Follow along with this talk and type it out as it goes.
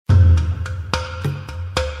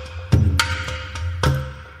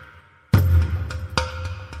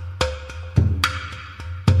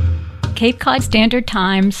Cape Cod Standard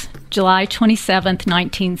Times, July 27,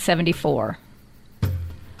 1974.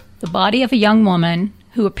 The body of a young woman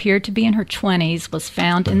who appeared to be in her 20s was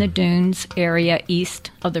found in the dunes area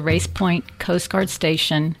east of the Race Point Coast Guard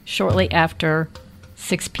Station shortly after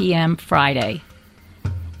 6 p.m. Friday.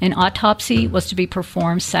 An autopsy was to be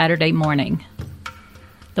performed Saturday morning.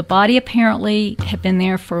 The body apparently had been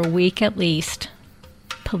there for a week at least.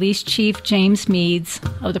 Police Chief James Meads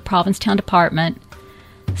of the Provincetown Department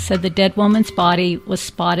said the dead woman's body was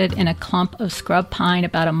spotted in a clump of scrub pine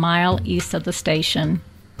about a mile east of the station.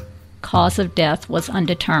 Cause of death was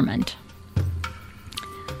undetermined.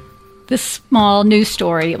 This small news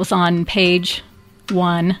story, it was on page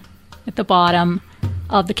 1 at the bottom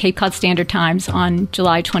of the Cape Cod Standard Times on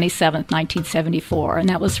July 27, 1974, and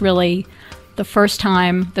that was really the first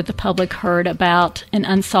time that the public heard about an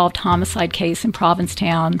unsolved homicide case in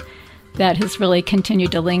Provincetown that has really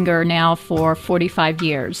continued to linger now for 45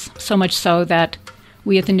 years. So much so that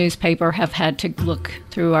we at the newspaper have had to look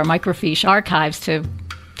through our microfiche archives to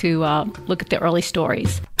look at the early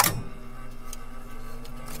stories.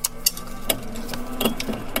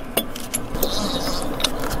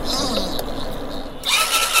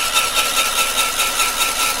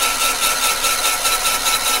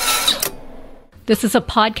 This is a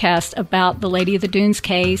podcast about the Lady of the Dunes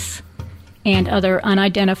case and other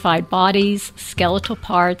unidentified bodies, skeletal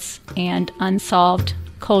parts, and unsolved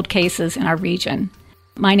cold cases in our region.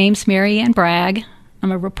 My name's Mary Ann Bragg.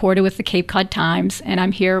 I'm a reporter with the Cape Cod Times, and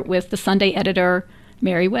I'm here with the Sunday editor,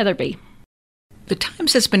 Mary Weatherby. The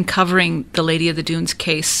Times has been covering the Lady of the Dunes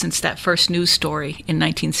case since that first news story in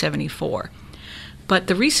 1974. But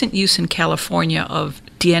the recent use in California of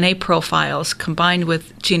DNA profiles combined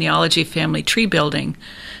with genealogy family tree building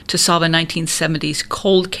to solve a 1970s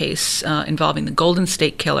cold case involving the Golden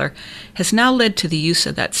State Killer has now led to the use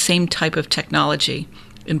of that same type of technology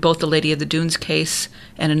in both the Lady of the Dunes case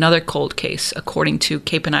and another cold case, according to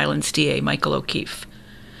Cape and Islands DA Michael O'Keefe.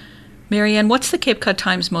 Mary Ann, what's the Cape Cod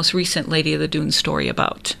Times' most recent Lady of the Dunes story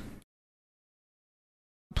about?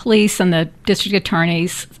 Police and the district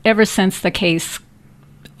attorneys, ever since the case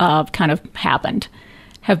kind of happened,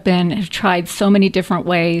 have tried so many different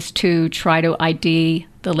ways to try to ID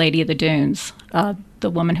the Lady of the Dunes, the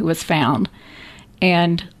woman who was found.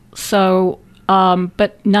 And so,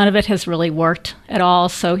 but none of it has really worked at all.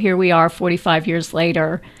 So here we are 45 years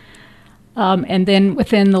later. And then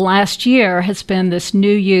within the last year has been this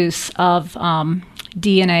new use of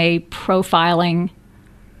DNA profiling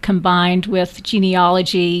combined with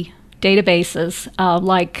genealogy databases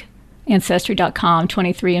like Ancestry.com,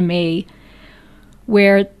 23andMe,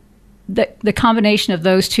 where the combination of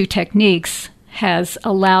those two techniques has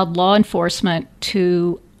allowed law enforcement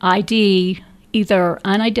to ID either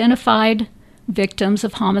unidentified victims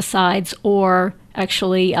of homicides or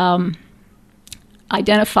actually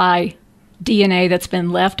identify DNA that's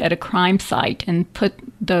been left at a crime site and put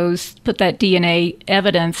that DNA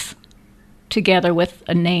evidence together with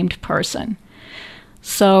a named person.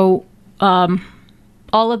 So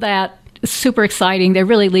all of that is super exciting. They're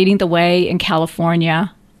really leading the way in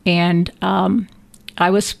California. And I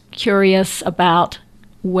was curious about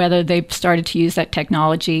whether they've started to use that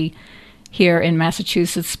technology here in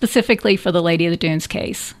Massachusetts, specifically for the Lady of the Dunes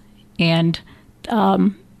case. And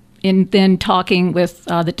in then talking with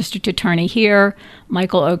the district attorney here,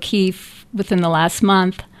 Michael O'Keefe, within the last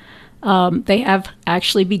month, they have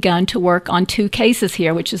actually begun to work on 2 cases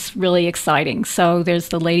here, which is really exciting. So there's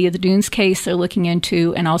the Lady of the Dunes case they're looking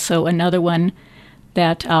into, and also another one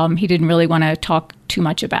that he didn't really want to talk too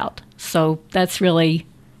much about. So that's really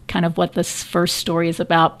kind of what this first story is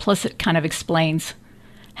about, plus it kind of explains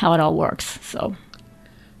how it all works.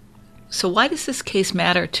 So why does this case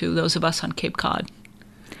matter to those of us on Cape Cod?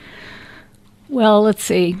 Well, let's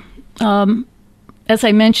see. As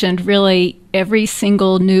I mentioned, really every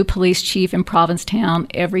single new police chief in Provincetown,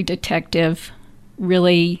 every detective,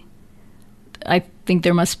 really, I think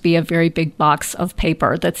there must be a very big box of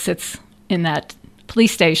paper that sits in that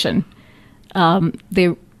police station.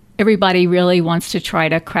 Everybody really wants to try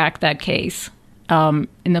to crack that case in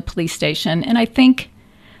the police station. And I think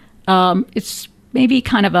it's maybe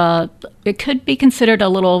it could be considered a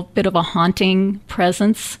little bit of a haunting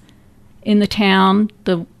presence in the town.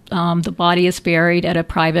 The body is buried at a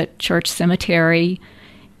private church cemetery.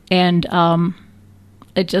 And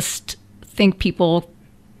I just think people,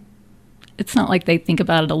 it's not like they think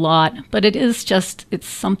about it a lot, but it's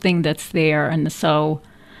something that's there. And so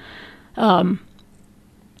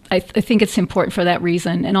I think it's important for that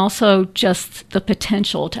reason. And also just the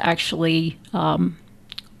potential to actually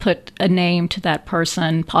put a name to that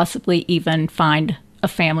person, possibly even find a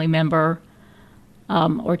family member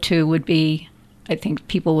or two would be, I think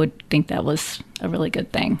people would think that was a really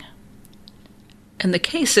good thing. And the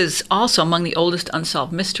case is also among the oldest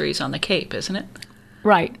unsolved mysteries on the Cape, isn't it?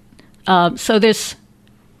 Right. So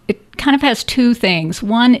it kind of has two things.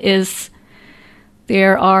 One is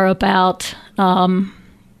there are about, I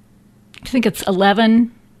think it's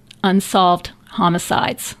 11 unsolved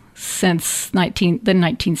homicides since the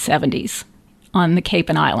 1970s on the Cape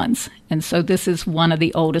and Islands. And so this is one of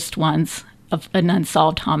the oldest ones of an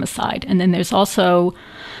unsolved homicide. And then there's also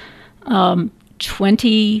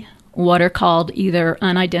 20 what are called either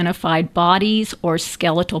unidentified bodies or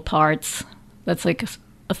skeletal parts. That's like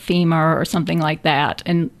a femur or something like that.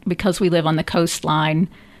 And because we live on the coastline,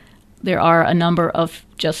 there are a number of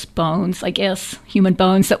just bones, I guess, human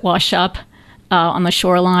bones that wash up on the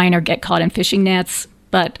shoreline or get caught in fishing nets.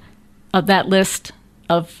 But of that list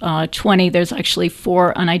of 20, there's actually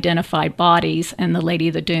 4 unidentified bodies, and the Lady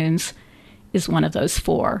of the Dunes is one of those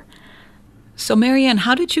 4. So, Marianne,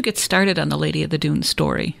 how did you get started on the Lady of the Dunes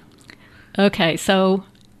story? Okay, so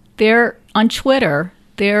there on Twitter,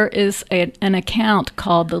 there is an account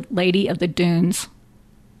called the Lady of the Dunes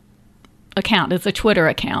account. It's a Twitter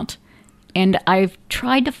account. And I've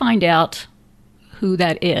tried to find out who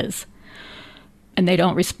that is. And they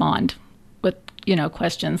don't respond with,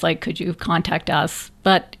 questions like, could you contact us?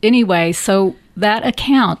 But anyway, so that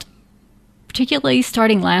account, particularly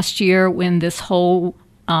starting last year when this whole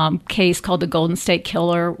case called the Golden State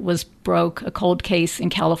Killer broke, a cold case in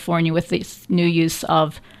California with this new use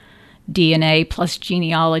of DNA plus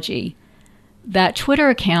genealogy, that Twitter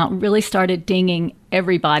account really started dinging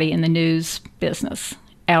everybody in the news business.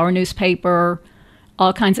 Our newspaper,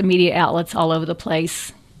 all kinds of media outlets all over the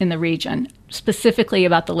place in the region, specifically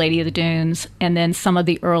about the Lady of the Dunes, and then some of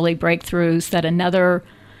the early breakthroughs that another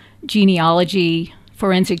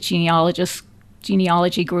forensic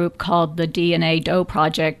genealogy group called the DNA Doe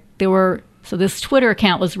Project. So this Twitter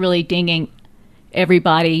account was really dinging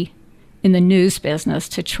everybody in the news business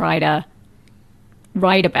to try to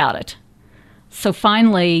write about it. So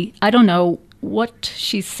finally, I don't know what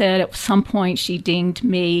she said. At some point, she dinged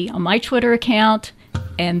me on my Twitter account,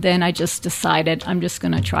 and then I just decided I'm just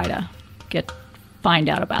going to try to find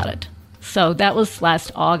out about it. So that was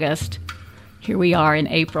last August. Here we are in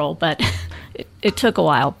April, but it took a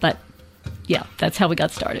while. But yeah, that's how we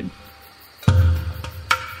got started.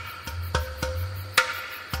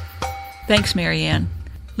 Thanks, Marianne.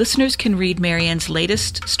 Listeners can read Marianne's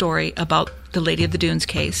latest story about the Lady of the Dunes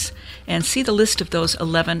case and see the list of those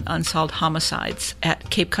 11 unsolved homicides at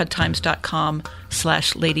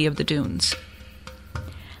capecodtimes.com/Lady of the Dunes.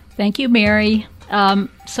 Thank you, Mary.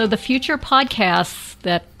 So the future podcasts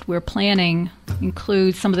that we're planning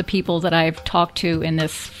include some of the people that I've talked to in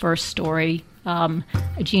this first story, a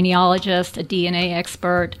genealogist, a DNA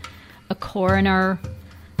expert, a coroner,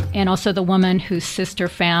 and also the woman whose sister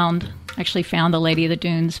actually found the Lady of the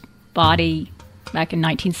Dunes body back in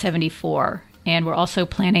 1974. And we're also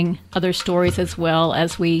planning other stories as well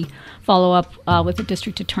as we follow up with the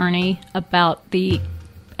district attorney about the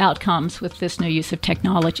outcomes with this new use of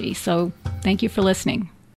technology. So thank you for listening.